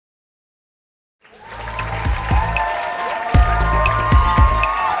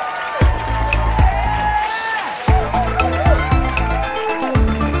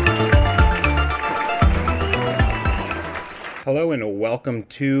Hello and welcome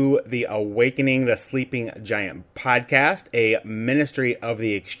to the Awakening the Sleeping Giant podcast, a ministry of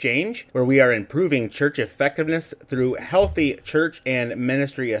the Exchange, where we are improving church effectiveness through healthy church and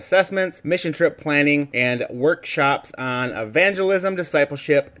ministry assessments, mission trip planning, and workshops on evangelism,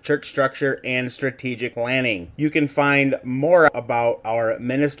 discipleship, church structure, and strategic planning. You can find more about our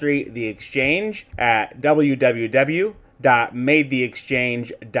ministry, the Exchange, at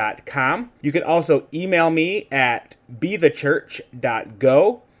www.madetheexchange.com. You can also email me at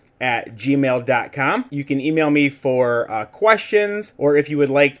bethechurch.go@gmail.com. You can email me for questions, or if you would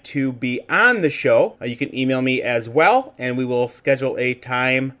like to be on the show, you can email me as well, and we will schedule a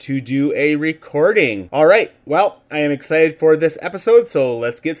time to do a recording. All right, well, I am excited for this episode, so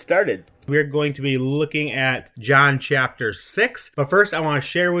let's get started. We're going to be looking at John chapter 6. But first, I want to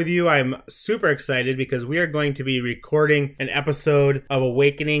share with you, I'm super excited because we are going to be recording an episode of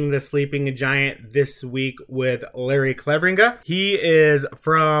Awakening the Sleeping Giant this week with Larry Cleveringa. He is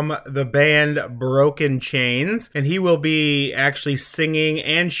from the band Broken Chains, and he will be actually singing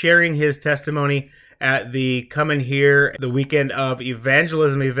and sharing his testimony at the Come and Hear the Weekend of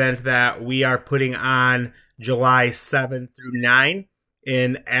Evangelism event that we are putting on July 7th through 9.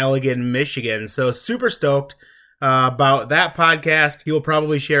 In Allegan, Michigan. So super stoked about that podcast. He will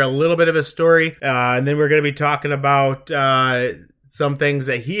probably share a little bit of his story, and then we're going to be talking about some things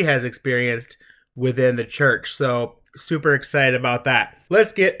that he has experienced within the church. So super excited about that.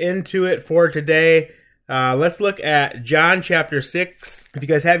 Let's get into it for today. Let's look at John chapter 6. If you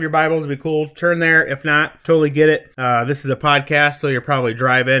guys have your Bibles, it'd be cool. Turn there. If not, totally get it. This is a podcast, so you're probably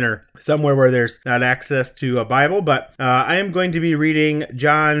driving or somewhere where there's not access to a Bible. But I am going to be reading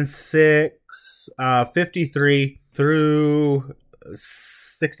John 6, 53 through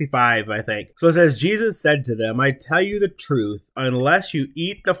 65, I think. So it says, Jesus said to them, I tell you the truth, unless you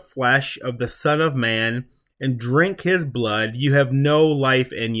eat the flesh of the Son of Man and drink his blood, you have no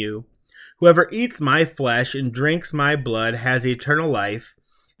life in you. Whoever eats my flesh and drinks my blood has eternal life,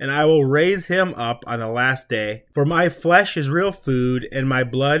 and I will raise him up on the last day. For my flesh is real food, and my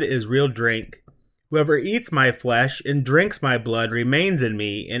blood is real drink. Whoever eats my flesh and drinks my blood remains in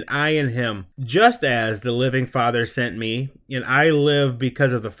me, and I in him. Just as the living Father sent me, and I live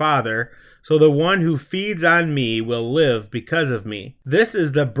because of the Father, so the one who feeds on me will live because of me. This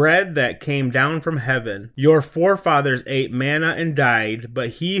is the bread that came down from heaven. Your forefathers ate manna and died, but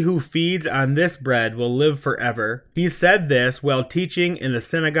he who feeds on this bread will live forever. He said this while teaching in the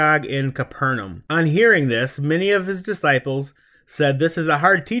synagogue in Capernaum. On hearing this, many of his disciples said, This is a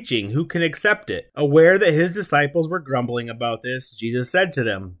hard teaching. Who can accept it? Aware that his disciples were grumbling about this, Jesus said to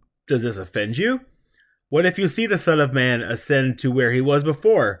them, Does this offend you? What if you see the Son of Man ascend to where he was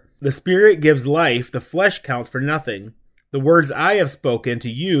before? The Spirit gives life, the flesh counts for nothing. The words I have spoken to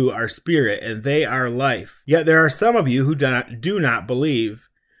you are spirit, and they are life. Yet there are some of you who do not believe.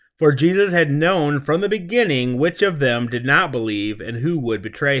 For Jesus had known from the beginning which of them did not believe and who would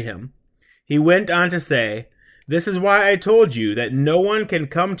betray him. He went on to say, This is why I told you that no one can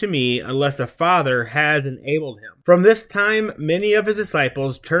come to me unless the Father has enabled him. From this time, many of his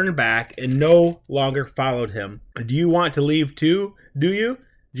disciples turned back and no longer followed him. Do you want to leave too, do you?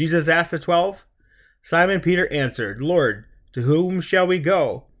 Jesus asked the 12. Simon Peter answered, Lord, to whom shall we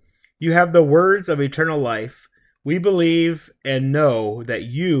go? You have the words of eternal life. We believe and know that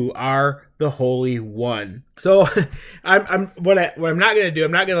you are the Holy One. So what I'm not going to do,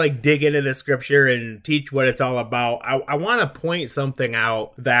 I'm not going to dig into the scripture and teach what it's all about. I want to point something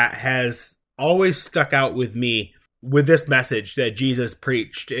out that has always stuck out with me with this message that Jesus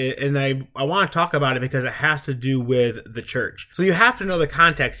preached. And I want to talk about it because it has to do with the church. So you have to know the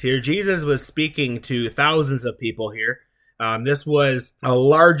context here. Jesus was speaking to thousands of people here. This was a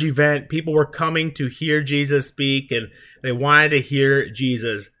large event. People were coming to hear Jesus speak, and they wanted to hear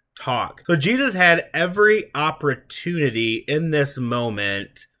Jesus talk. So Jesus had every opportunity in this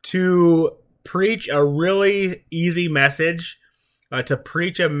moment to preach a really easy message, to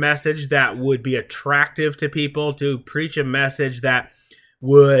preach a message that would be attractive to people, to preach a message that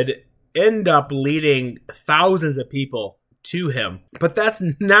would end up leading thousands of people to him. But that's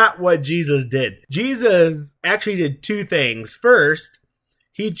not what Jesus did. Jesus actually did two things. First,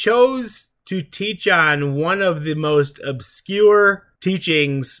 he chose to teach on one of the most obscure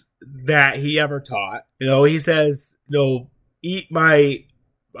teachings that he ever taught. He says, eat my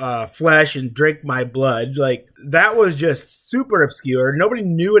flesh and drink my blood. Like, that was just super obscure. Nobody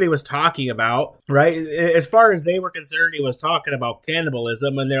knew what he was talking about, right? As far as they were concerned, he was talking about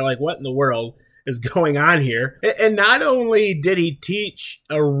cannibalism, and they're like, what in the world is going on here? And not only did he teach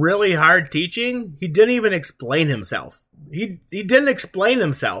a really hard teaching, he didn't even explain himself. He didn't explain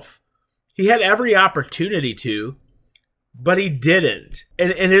himself. He had every opportunity to, but he didn't.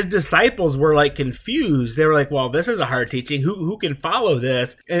 And his disciples were like confused. They were like, well, this is a hard teaching. Who can follow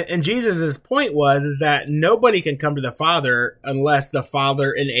this? And Jesus' point is that nobody can come to the Father unless the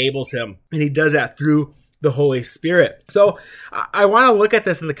Father enables him. And he does that through the Holy Spirit. So I want to look at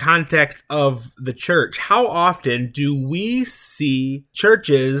this in the context of the church. How often do we see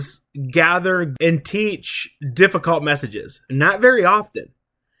churches gather and teach difficult messages? Not very often.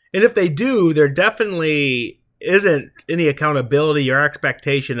 And if they do, there definitely isn't any accountability or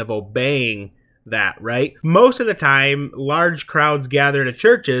expectation of obeying that, right? Most of the time, large crowds gather to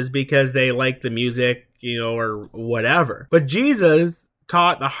churches because they like the music, or whatever. But Jesus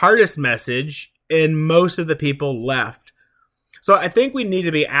taught the hardest message, and most of the people left. So I think we need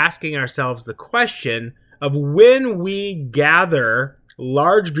to be asking ourselves the question of, when we gather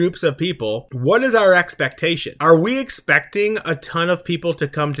large groups of people, what is our expectation? Are we expecting a ton of people to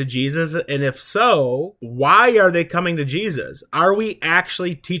come to Jesus? And if so, why are they coming to Jesus? Are we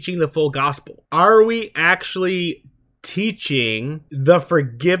actually teaching the full gospel? Are we actually teaching the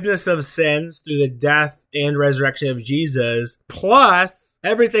forgiveness of sins through the death and resurrection of Jesus, plus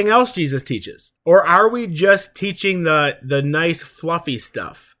everything else Jesus teaches? Or are we just teaching the nice fluffy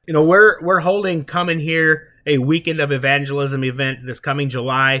stuff? We're holding Come In Here, a weekend of evangelism event this coming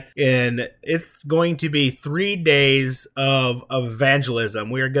July, and it's going to be 3 days of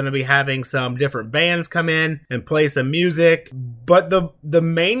evangelism. We are going to be having some different bands come in and play some music, but the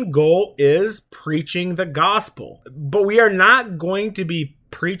main goal is preaching the gospel. But we are not going to be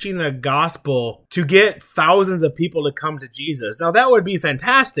preaching the gospel to get thousands of people to come to Jesus. Now, that would be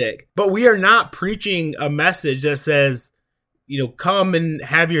fantastic, but we are not preaching a message that says, come and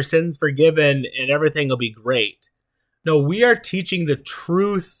have your sins forgiven and everything will be great. No, we are teaching the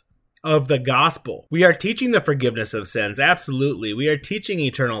truth of the gospel. We are teaching the forgiveness of sins. Absolutely. We are teaching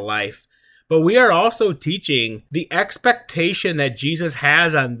eternal life. But we are also teaching the expectation that Jesus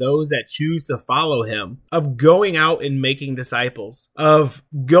has on those that choose to follow him, of going out and making disciples, of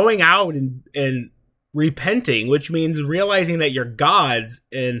going out and repenting, which means realizing that you're God's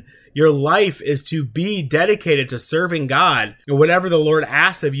and your life is to be dedicated to serving God. And whatever the Lord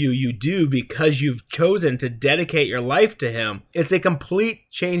asks of you, you do because you've chosen to dedicate your life to him. It's a complete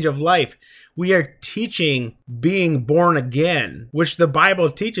change of life. We are teaching being born again, which the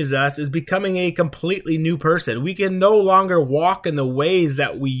Bible teaches us is becoming a completely new person. We can no longer walk in the ways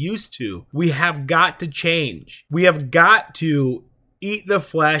that we used to. We have got to change. We have got to eat the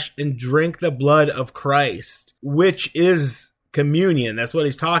flesh and drink the blood of Christ, which is communion. That's what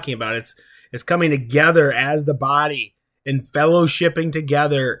he's talking about. It's coming together as the body and fellowshipping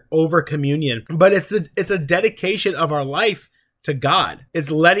together over communion. But it's a dedication of our life to God. It's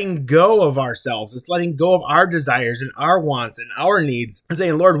letting go of ourselves. It's letting go of our desires and our wants and our needs and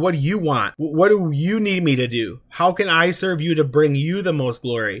saying, Lord, what do you want? What do you need me to do? How can I serve you to bring you the most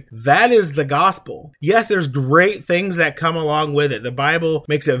glory? That is the gospel. Yes, there's great things that come along with it. The Bible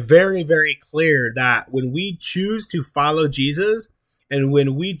makes it very, very clear that when we choose to follow Jesus, and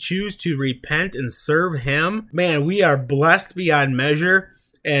when we choose to repent and serve him, man, we are blessed beyond measure.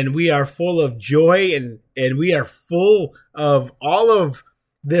 And we are full of joy and we are full of all of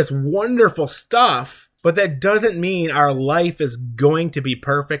this wonderful stuff. But that doesn't mean our life is going to be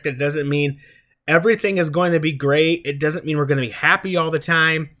perfect. It doesn't mean everything is going to be great. It doesn't mean we're going to be happy all the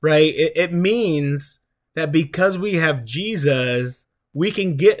time, right? It means that because we have Jesus, we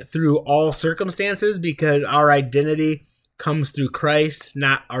can get through all circumstances because our identity comes through Christ,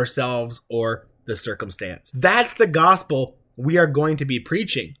 not ourselves or the circumstance. That's the gospel we are going to be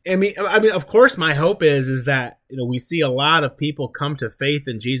preaching. I mean, of course, my hope is that, we see a lot of people come to faith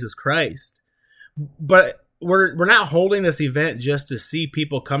in Jesus Christ, but we're not holding this event just to see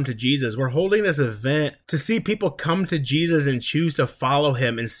people come to Jesus. We're holding this event to see people come to Jesus and choose to follow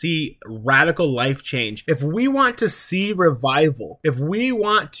him and see radical life change. If we want to see revival, if we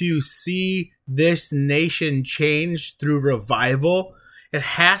want to see this nation change through revival, it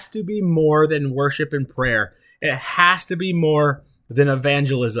has to be more than worship and prayer. It has to be more than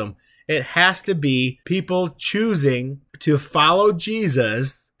evangelism. It has to be people choosing to follow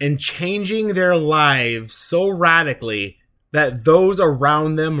Jesus and changing their lives so radically that those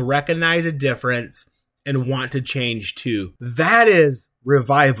around them recognize a difference and want to change too. That is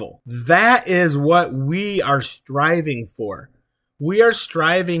revival. That is what we are striving for. We are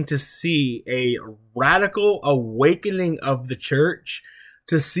striving to see a radical awakening of the church,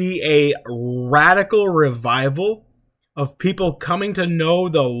 to see a radical revival of people coming to know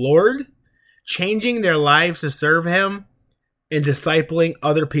the Lord, changing their lives to serve him, and discipling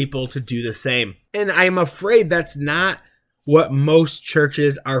other people to do the same. And I'm afraid that's not what most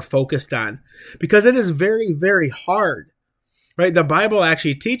churches are focused on, because it is very, very hard right? The Bible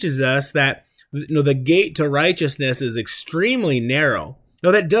actually teaches us that the gate to righteousness is extremely narrow.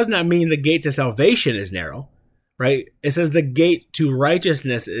 Now, that does not mean the gate to salvation is narrow, right? It says the gate to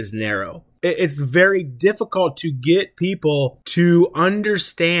righteousness is narrow. It's very difficult to get people to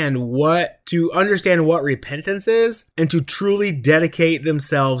understand what repentance is and to truly dedicate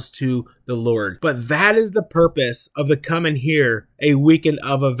themselves to the Lord. But that is the purpose of the Come and Hear, a weekend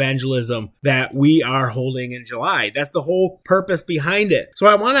of evangelism that we are holding in July. That's the whole purpose behind it. So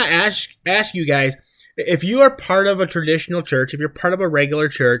I want to ask you guys, if you are part of a traditional church, if you're part of a regular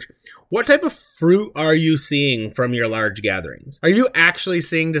church, what type of fruit are you seeing from your large gatherings? Are you actually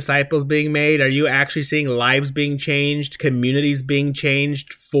seeing disciples being made? Are you actually seeing lives being changed, communities being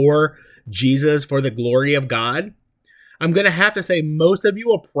changed for Jesus, for the glory of God? I'm going to have to say most of you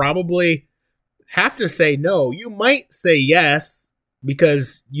will probably have to say no. You might say yes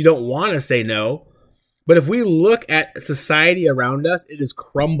because you don't want to say no. But if we look at society around us, it is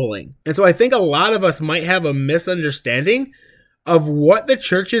crumbling. And so I think a lot of us might have a misunderstanding of what the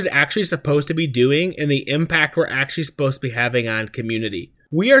church is actually supposed to be doing and the impact we're actually supposed to be having on community.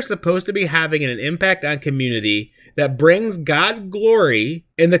 We are supposed to be having an impact on community that brings God glory,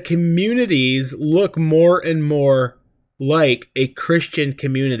 and the communities look more and more like a Christian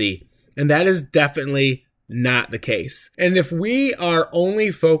community. And that is definitely not the case. And if we are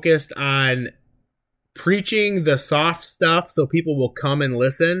only focused on preaching the soft stuff so people will come and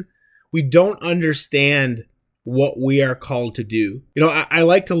listen, we don't understand what we are called to do. I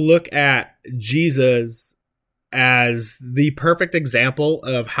like to look at Jesus as the perfect example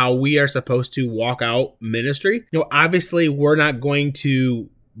of how we are supposed to walk out ministry. Obviously, we're not going to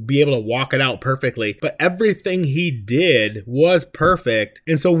be able to walk it out perfectly, but everything he did was perfect.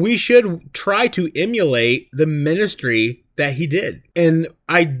 And so we should try to emulate the ministry that he did. And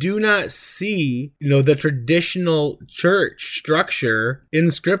I do not see, the traditional church structure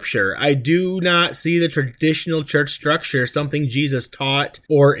in Scripture. I do not see the traditional church structure something Jesus taught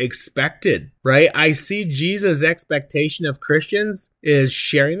or expected, right? I see Jesus' expectation of Christians is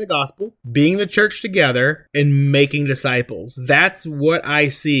sharing the gospel, being the church together, and making disciples. That's what I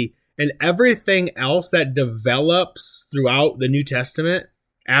see. And everything else that develops throughout the New Testament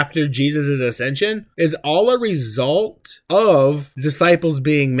after Jesus' ascension is all a result of disciples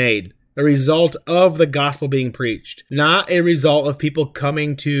being made, a result of the gospel being preached, not a result of people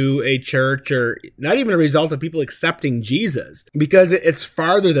coming to a church, or not even a result of people accepting Jesus, because it's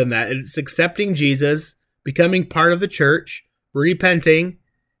farther than that. It's accepting Jesus, becoming part of the church, repenting,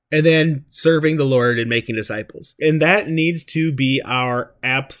 and then serving the Lord and making disciples. And that needs to be our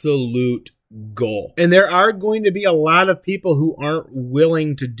absolute goal. And there are going to be a lot of people who aren't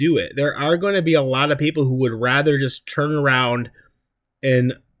willing to do it. There are going to be a lot of people who would rather just turn around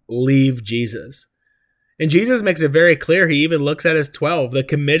and leave Jesus. And Jesus makes it very clear. He even looks at his 12, the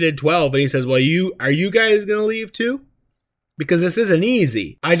committed 12, and he says, well, are you guys going to leave too? Because this isn't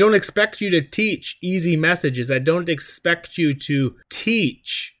easy. I don't expect you to teach easy messages. I don't expect you to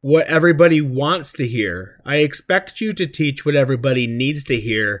teach what everybody wants to hear. I expect you to teach what everybody needs to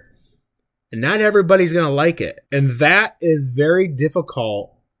hear. And not everybody's going to like it. And that is very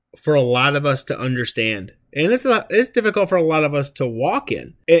difficult for a lot of us to understand. And it's difficult for a lot of us to walk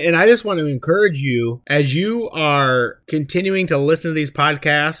in. And I just want to encourage you, as you are continuing to listen to these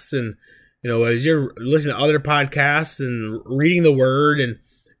podcasts, and as you're listening to other podcasts and reading the Word, and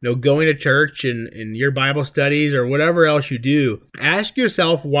going to church and your Bible studies or whatever else you do, ask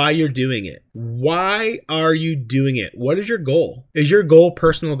yourself why you're doing it. Why are you doing it? What is your goal? Is your goal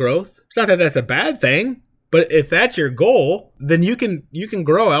personal growth? It's not that that's a bad thing, but if that's your goal, then you can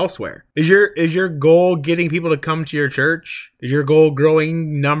grow elsewhere. Is your goal getting people to come to your church? Is your goal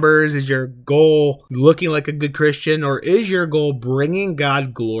growing numbers? Is your goal looking like a good Christian? Or is your goal bringing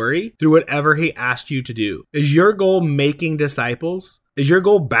God glory through whatever he asked you to do? Is your goal making disciples? Is your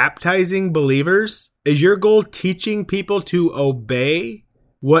goal baptizing believers? Is your goal teaching people to obey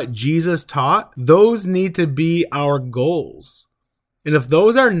what Jesus taught? Those need to be our goals. And if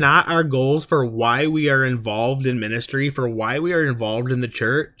those are not our goals for why we are involved in ministry, for why we are involved in the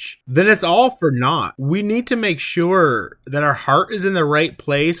church, then it's all for naught. We need to make sure that our heart is in the right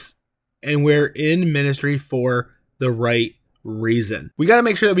place and we're in ministry for the right reason. We got to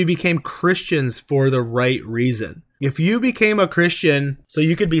make sure that we became Christians for the right reason. If you became a Christian so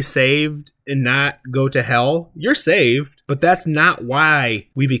you could be saved and not go to hell, you're saved, but that's not why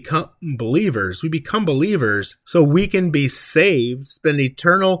we become believers. We become believers so we can be saved, spend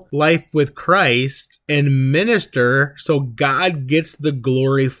eternal life with Christ, and minister so God gets the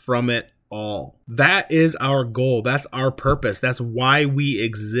glory from it all. That is our goal. That's our purpose. That's why we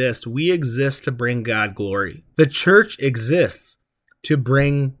exist. We exist to bring God glory. The church exists to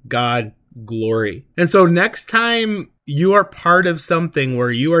bring God glory. And so next time you are part of something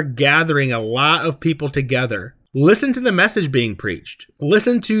where you are gathering a lot of people together, listen to the message being preached.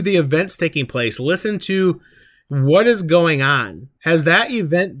 Listen to the events taking place. Listen to what is going on. Has that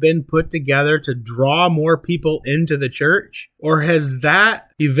event been put together to draw more people into the church? Or has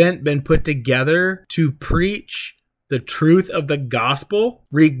that event been put together to preach the truth of the gospel,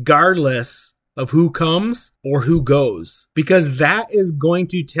 regardless of who comes or who goes? Because that is going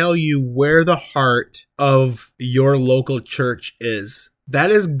to tell you where the heart of your local church is.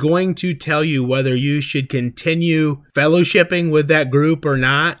 That is going to tell you whether you should continue fellowshipping with that group or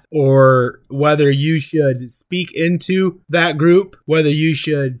not, or whether you should speak into that group, whether you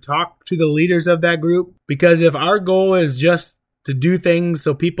should talk to the leaders of that group. Because if our goal is just to do things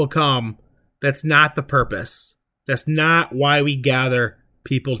so people come, that's not the purpose. That's not why we gather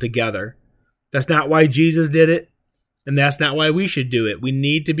people together. That's not why Jesus did it, and that's not why we should do it. We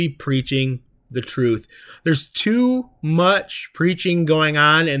need to be preaching the truth. There's too much preaching going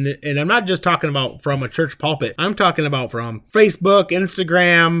on, and I'm not just talking about from a church pulpit. I'm talking about from Facebook,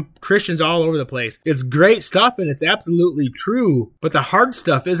 Instagram, Christians all over the place. It's great stuff, and it's absolutely true, but the hard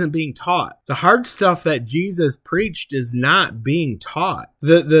stuff isn't being taught. The hard stuff that Jesus preached is not being taught.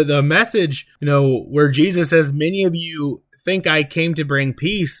 The message, where Jesus says, many of you think I came to bring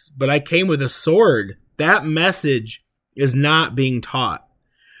peace, but I came with a sword. That message is not being taught.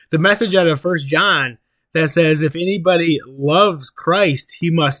 The message out of 1 John that says if anybody loves Christ, he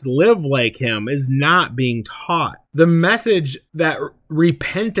must live like him is not being taught. The message that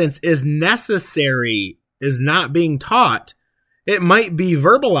repentance is necessary is not being taught. It might be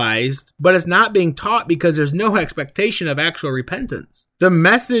verbalized, but it's not being taught because there's no expectation of actual repentance. The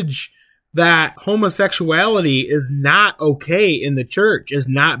message that homosexuality is not okay in the church is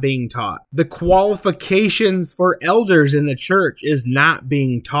not being taught. The qualifications for elders in the church is not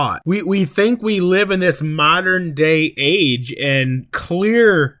being taught. We think we live in this modern day age, and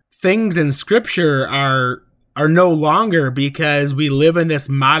clear things in scripture are no longer because we live in this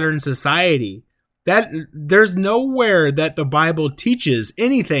modern society. That there's nowhere that the Bible teaches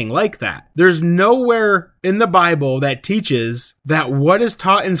anything like that. There's nowhere in the Bible that teaches that what is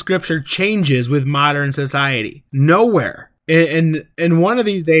taught in Scripture changes with modern society. Nowhere. And one of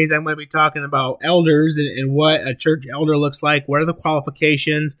these days, I'm going to be talking about elders and what a church elder looks like. What are the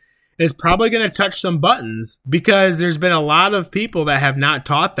qualifications? And it's probably going to touch some buttons because there's been a lot of people that have not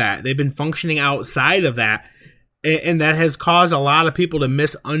taught that. They've been functioning outside of that. And that has caused a lot of people to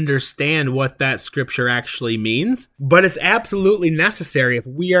misunderstand what that scripture actually means. But it's absolutely necessary if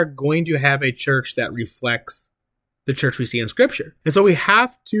we are going to have a church that reflects the church we see in scripture. And so we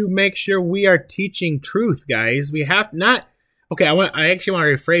have to make sure we are teaching truth, guys. We have not... Okay, I actually want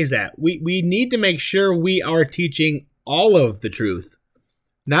to rephrase that. We need to make sure we are teaching all of the truth,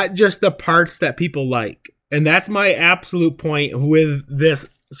 not just the parts that people like. And that's my absolute point with this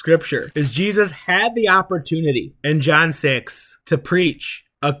scripture, is Jesus had the opportunity in John 6 to preach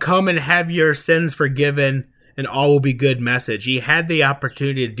a come and have your sins forgiven and all will be good message. He had the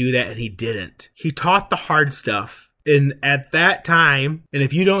opportunity to do that and he didn't. He taught the hard stuff. And at that time, and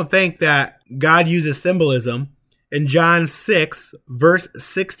if you don't think that God uses symbolism, in John 6 verse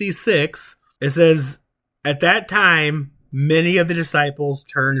 66, it says, at that time, many of the disciples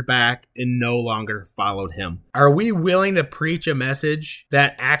turned back and no longer followed him. Are we willing to preach a message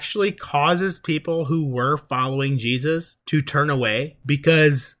that actually causes people who were following Jesus to turn away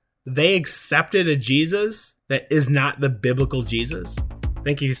because they accepted a Jesus that is not the biblical Jesus?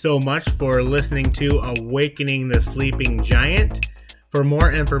 Thank you so much for listening to Awakening the Sleeping Giant. For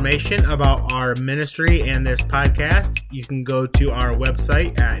more information about our ministry and this podcast, you can go to our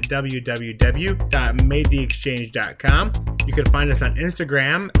website at www.madetheexchange.com. You can find us on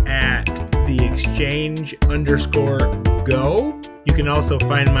Instagram at theexchange_go. You can also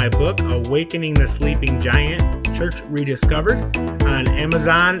find my book, Awakening the Sleeping Giant, Church Rediscovered, on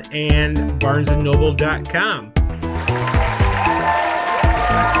Amazon and BarnesandNoble.com.